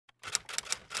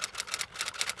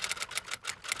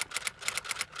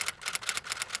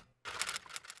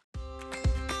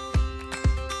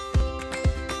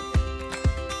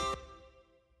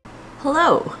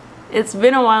Hello! It's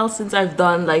been a while since I've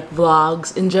done like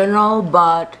vlogs in general,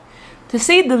 but to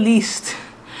say the least,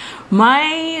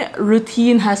 my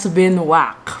routine has been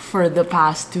whack for the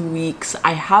past 2 weeks.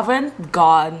 I haven't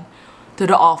gone to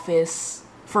the office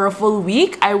for a full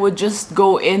week. I would just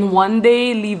go in one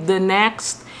day, leave the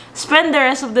next, spend the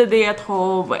rest of the day at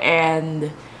home, and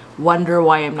wonder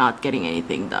why I'm not getting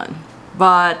anything done.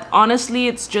 But honestly,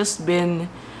 it's just been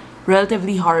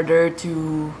relatively harder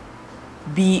to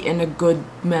be in a good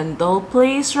mental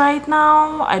place right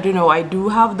now. I don't know, I do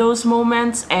have those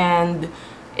moments, and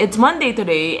it's Monday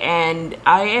today and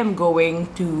I am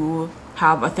going to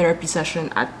have a therapy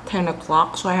session at 10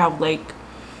 o'clock, so I have like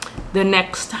the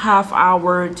next half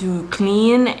hour to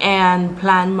clean and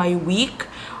plan my week.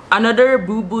 Another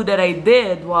boo-boo that I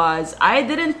did was I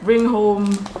didn't bring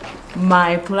home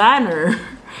my planner.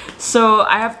 So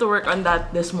I have to work on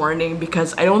that this morning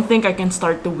because I don't think I can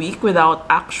start the week without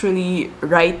actually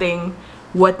writing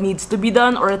what needs to be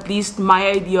done, or at least my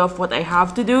idea of what I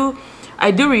have to do. I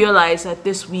do realize that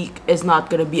this week is not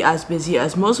going to be as busy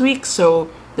as most weeks, so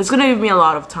that's going to give me a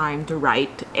lot of time to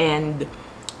write and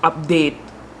update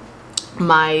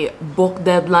my book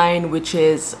deadline, which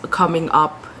is coming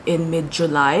up in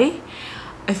mid-July.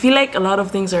 I feel like a lot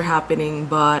of things are happening,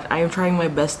 but I am trying my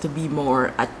best to be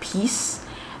more at peace.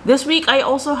 This week, I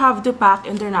also have to pack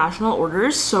international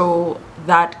orders, so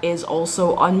that is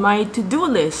also on my to-do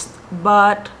list.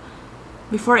 But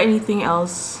before anything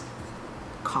else,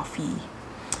 coffee.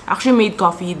 I actually made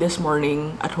coffee this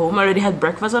morning at home. I already had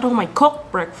breakfast at home. I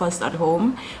cooked breakfast at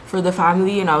home for the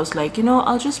family, and I was like, you know,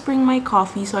 I'll just bring my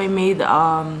coffee. So I made,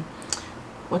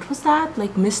 what was that?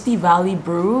 Like Misty Valley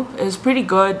brew. It was pretty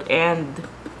good, and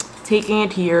taking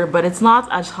it here, but it's not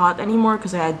as hot anymore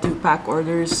because I had to pack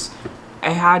orders.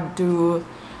 I had to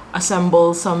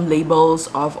assemble some labels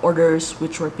of orders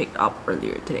which were picked up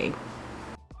earlier today.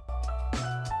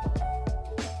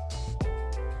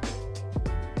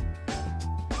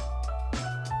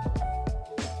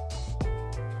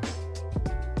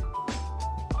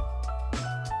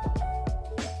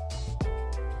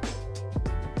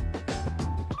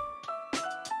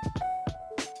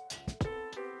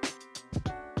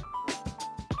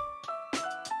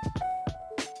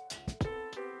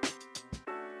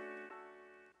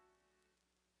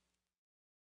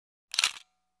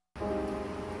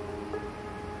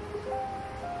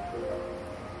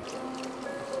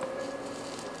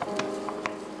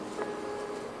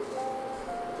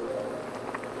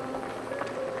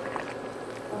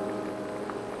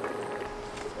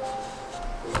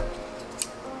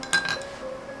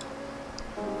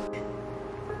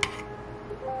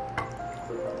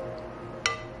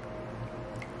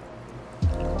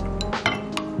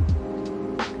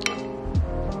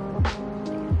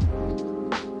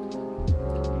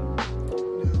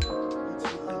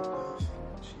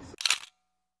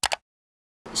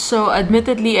 So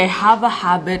admittedly, I have a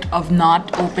habit of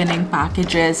not opening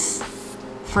packages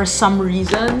for some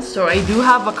reason. So I do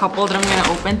have a couple that I'm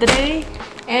gonna open today,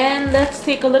 and let's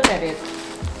take a look at it.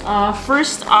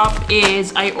 First up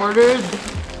is I ordered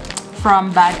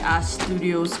from Badass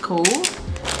Studios Co.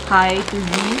 Hi to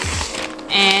Reese.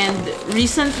 And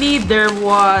recently there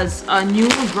was a new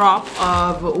drop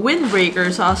of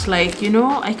windbreakers. So I was like, you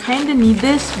know, I kind of need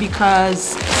this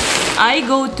because I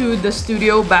go to the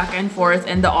studio back and forth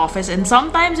in the office, and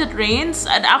sometimes it rains.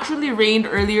 It actually rained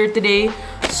earlier today,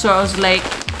 so I was like,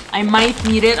 I might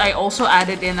need it. I also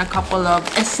added in a couple of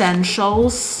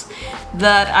essentials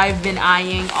that I've been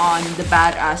eyeing on the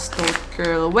Badass Tote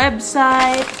Girl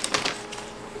website.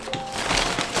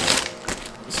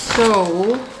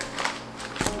 So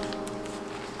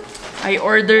I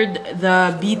ordered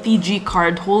the BTG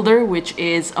card holder, which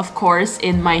is, of course,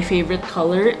 in my favorite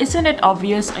color. Isn't it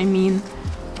obvious? I mean,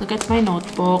 look at my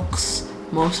notebooks.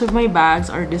 Most of my bags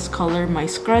are this color. My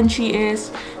scrunchie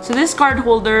is. So this card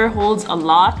holder holds a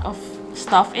lot of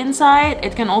stuff inside.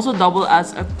 It can also double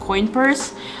as a coin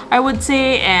purse, I would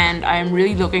say, and I'm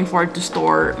really looking forward to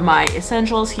store my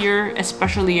essentials here,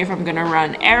 especially if I'm gonna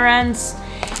run errands.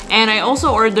 And I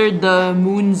also ordered the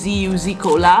Moon Z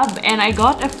collab, and I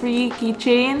got a free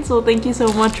keychain, so thank you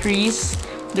so much, Reese.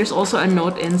 There's also a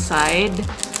note inside.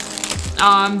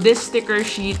 This sticker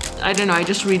sheet, I don't know, I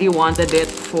just really wanted it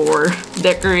for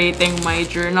decorating my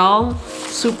journal.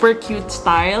 Super cute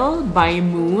style by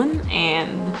Moon,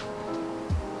 and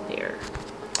there.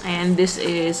 And this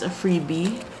is a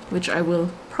freebie, which I will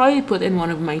probably put in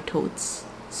one of my totes.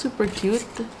 Super cute.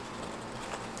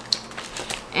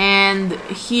 And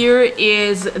here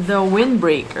is the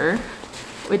windbreaker,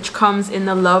 which comes in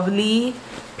a lovely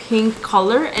pink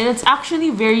color, and it's actually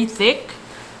very thick.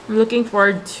 I'm looking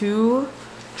forward to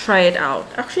try it out.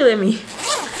 Actually,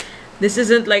 this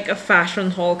isn't like a fashion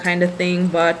haul kind of thing,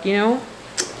 but you know,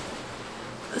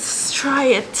 let's try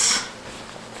it.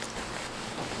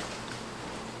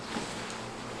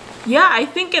 Yeah, I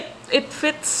think it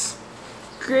fits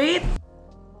great.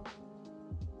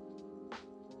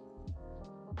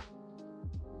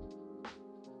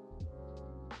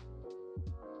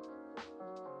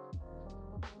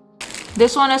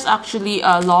 This one is actually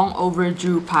a long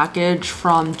overdue package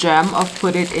from Gem of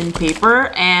Put It in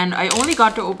Paper, and I only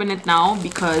got to open it now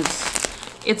because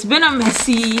it's been a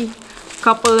messy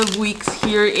couple of weeks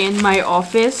here in my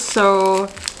office. So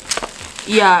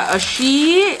yeah,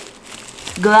 she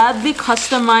gladly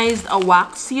customized a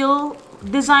wax seal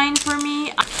design for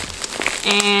me,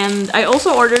 and I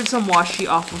also ordered some washi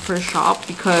off of her shop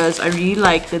because I really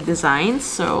like the designs.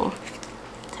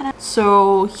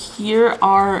 So here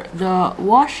are the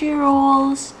washi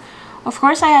rolls. Of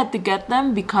course I had to get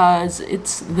them because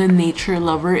it's the nature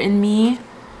lover in me,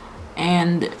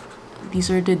 and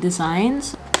these are the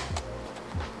designs.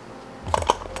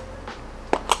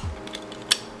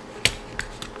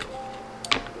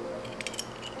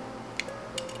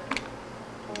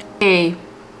 Hey,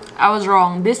 I was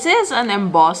wrong. This is an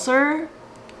embosser.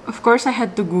 Of course I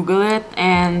had to Google it,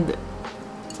 and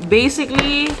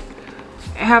basically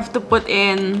I have to put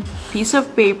in piece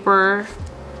of paper,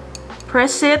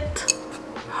 press it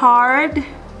hard,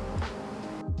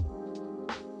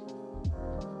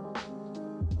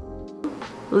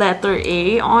 letter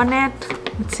A on it.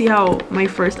 Let's see how my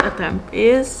first attempt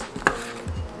is.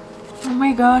 Oh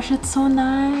my gosh, it's so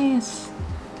nice.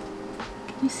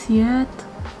 Can you see it?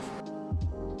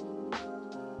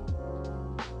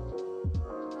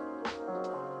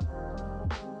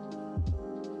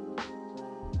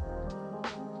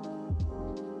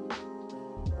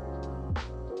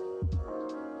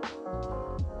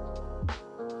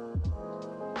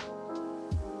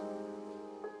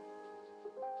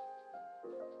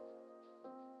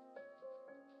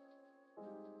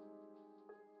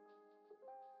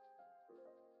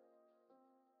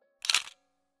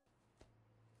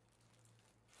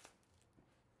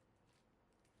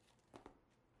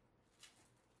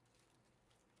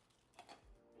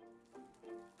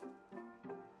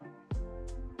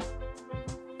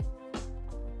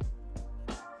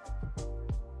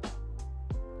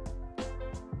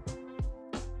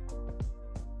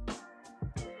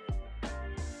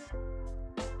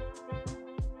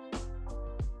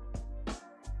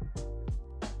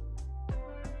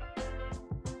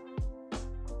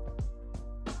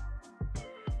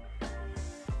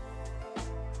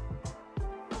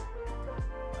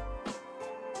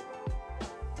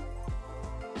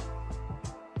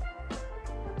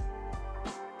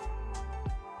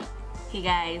 Hey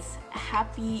guys,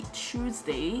 happy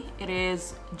Tuesday. It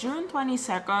is June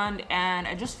 22nd and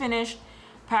I just finished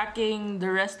packing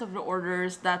the rest of the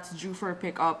orders that's due for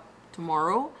pickup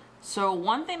tomorrow. So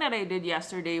one thing that I did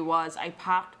yesterday was I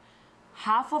packed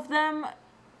half of them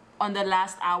on the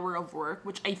last hour of work,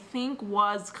 which I think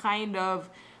was kind of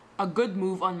a good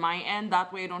move on my end.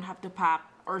 That way I don't have to pack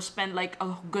or spend like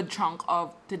a good chunk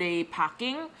of today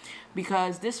packing,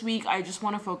 because this week I just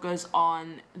want to focus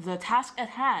on the task at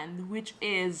hand, which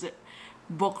is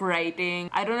book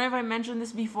writing. I don't know if I mentioned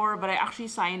this before, but I actually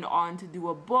signed on to do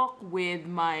a book with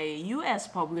my US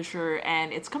publisher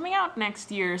and it's coming out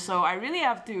next year, so I really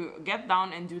have to get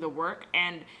down and do the work.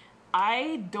 And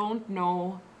I don't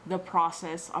know the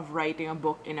process of writing a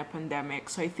book in a pandemic,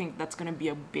 so I think that's gonna be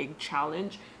a big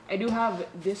challenge. I do have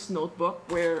this notebook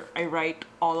where I write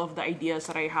all of the ideas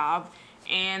that I have,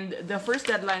 and the first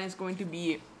deadline is going to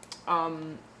be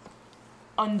on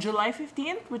July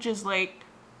 15th, which is like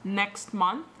next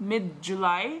month,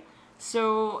 mid-July.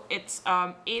 So it's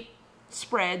 8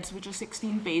 spreads, which is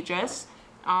 16 pages,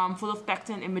 full of text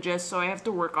and images. So I have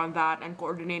to work on that and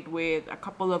coordinate with a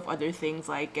couple of other things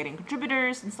like getting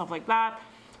contributors and stuff like that.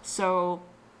 So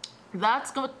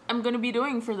that's what I'm gonna be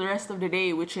doing for the rest of the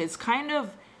day, which is kind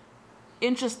of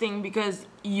interesting because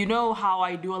you know how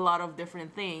I do a lot of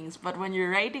different things, but when you're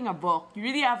writing a book, you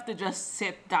really have to just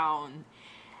sit down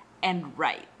and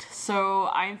write. So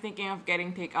I'm thinking of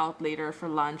getting takeout later for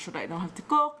lunch so that I don't have to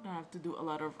cook, don't have to do a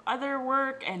lot of other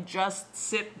work, and just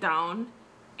sit down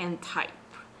and type.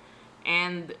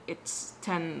 And it's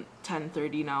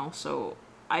 10:30 now, so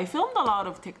I filmed a lot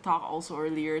of TikTok also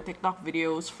earlier, TikTok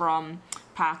videos from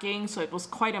packing, so it was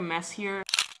quite a mess here.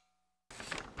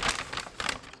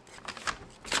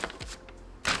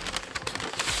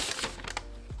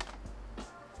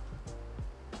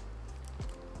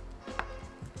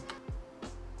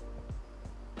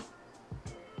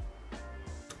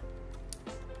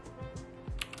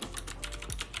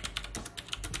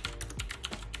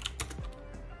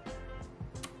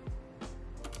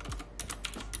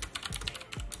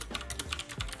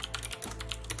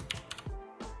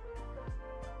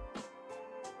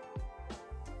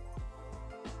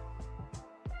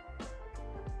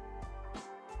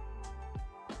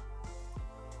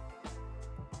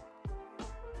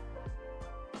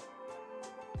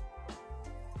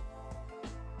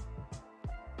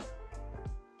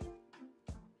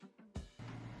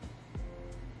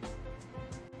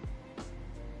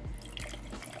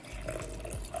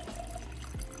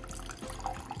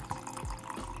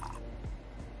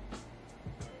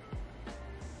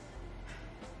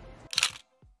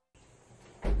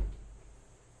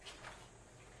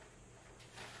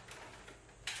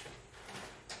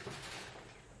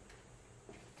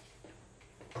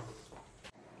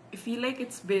 feel like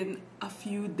it's been a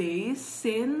few days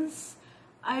since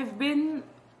I've been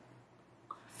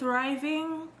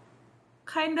thriving,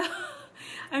 kinda.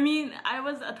 I mean, I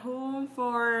was at home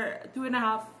for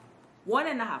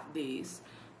 1.5 days.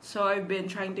 So I've been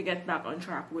trying to get back on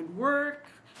track with work.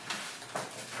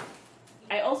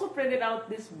 I also printed out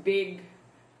this big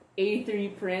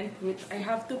A3 print, which I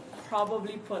have to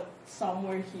probably put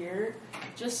somewhere here,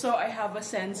 just so I have a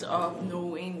sense of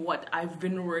knowing what I've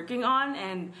been working on.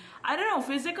 And I don't know,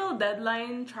 physical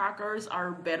deadline trackers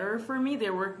are better for me. They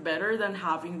work better than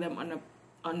having them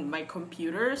on my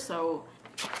computer. So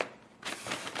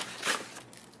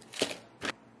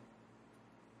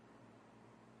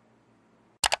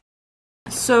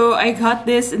I got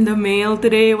this in the mail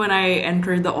today when I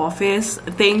entered the office.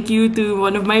 Thank you to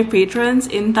one of my patrons,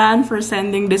 Intan, for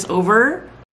sending this over.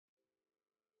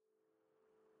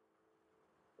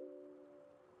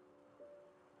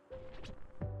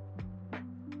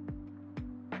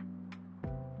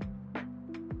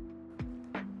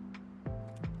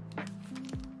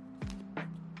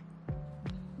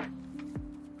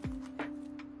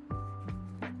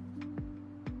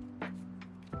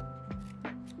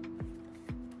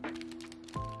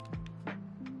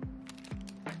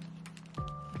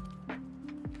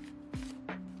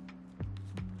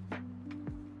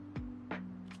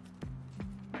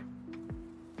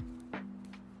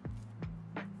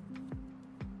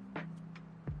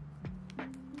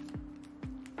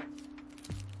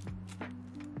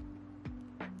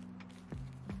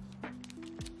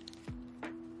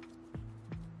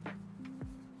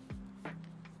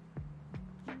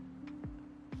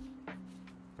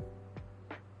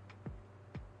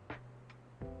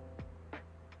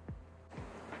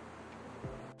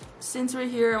 Since we're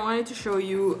here, I wanted to show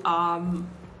you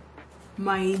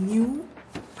my new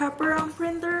pepper round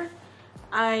printer.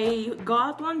 I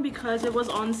got one because it was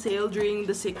on sale during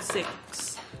the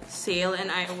 6/6 sale, and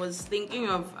I was thinking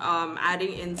of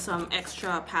adding in some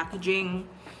extra packaging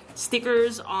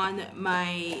stickers on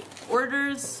my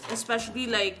orders, especially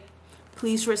like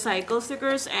please recycle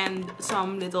stickers and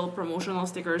some little promotional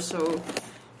stickers. So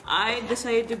I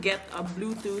decided to get a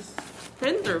Bluetooth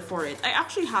printer for it. I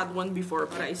actually had one before,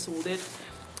 but I sold it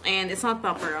and it's not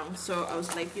paperang. So I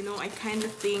was like, you know, I kind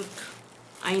of think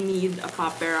I need a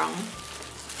paperang.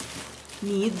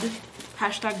 Need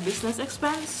 #business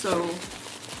expense. So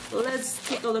let's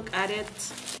take a look at it.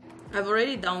 I've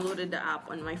already downloaded the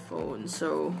app on my phone,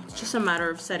 so it's just a matter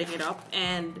of setting it up.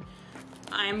 And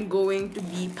I'm going to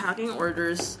be packing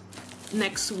orders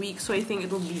next week, so I think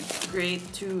it'll be great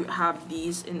to have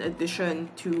these in addition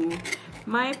to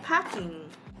my packing.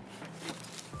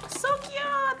 So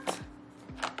cute!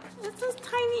 It's so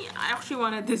tiny. I actually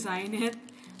want to design it.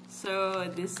 So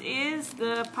this is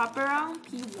the paperang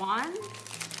P1.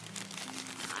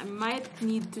 I might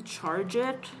need to charge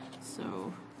it.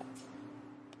 So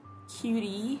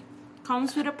cutie.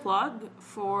 Comes with a plug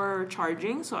for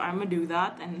charging, so I'm gonna do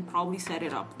that and probably set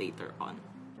it up later on.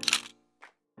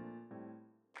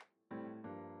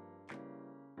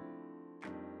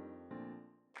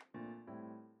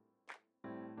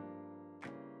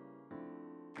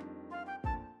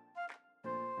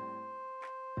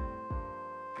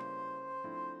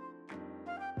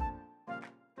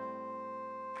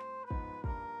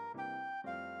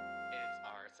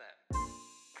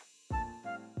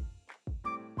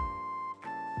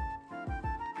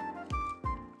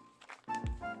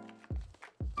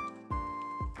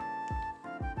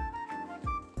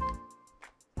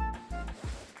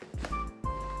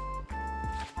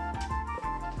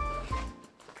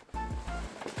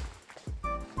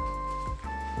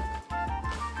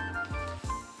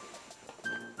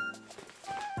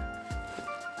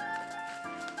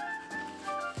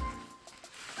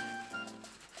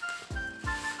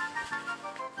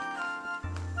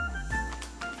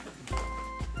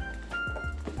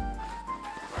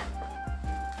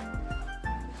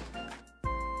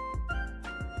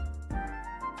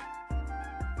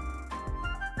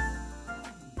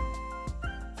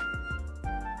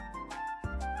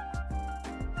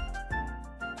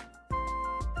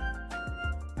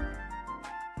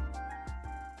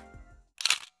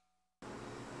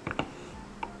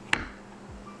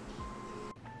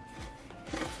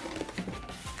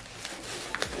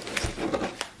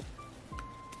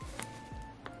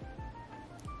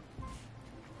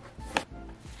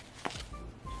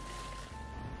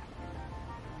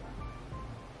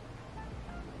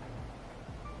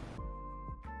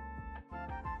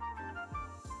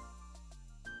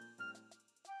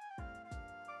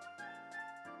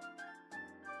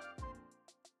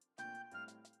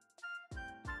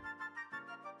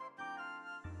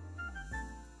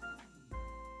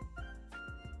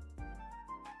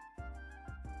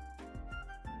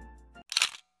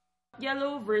 matte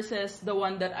yellow versus the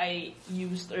one that I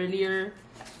used earlier.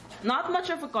 Not much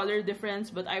of a color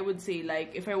difference, but I would say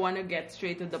like if I want to get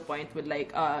straight to the point with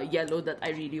like a yellow that I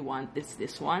really want, it's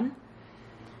this one.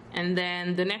 And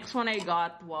then the next one I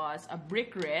got was a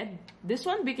brick red. This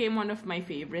one became one of my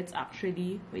favorites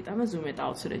actually. Wait, I'm gonna zoom it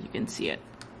out so that you can see it.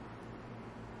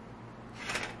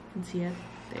 You can see it?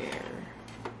 There.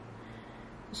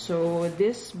 So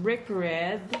this brick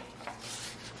red,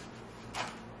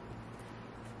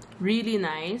 really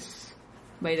nice.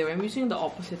 By the way, I'm using the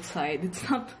opposite side. It's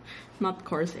not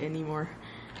coarse anymore.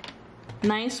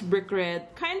 Nice brick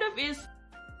red. Kind of is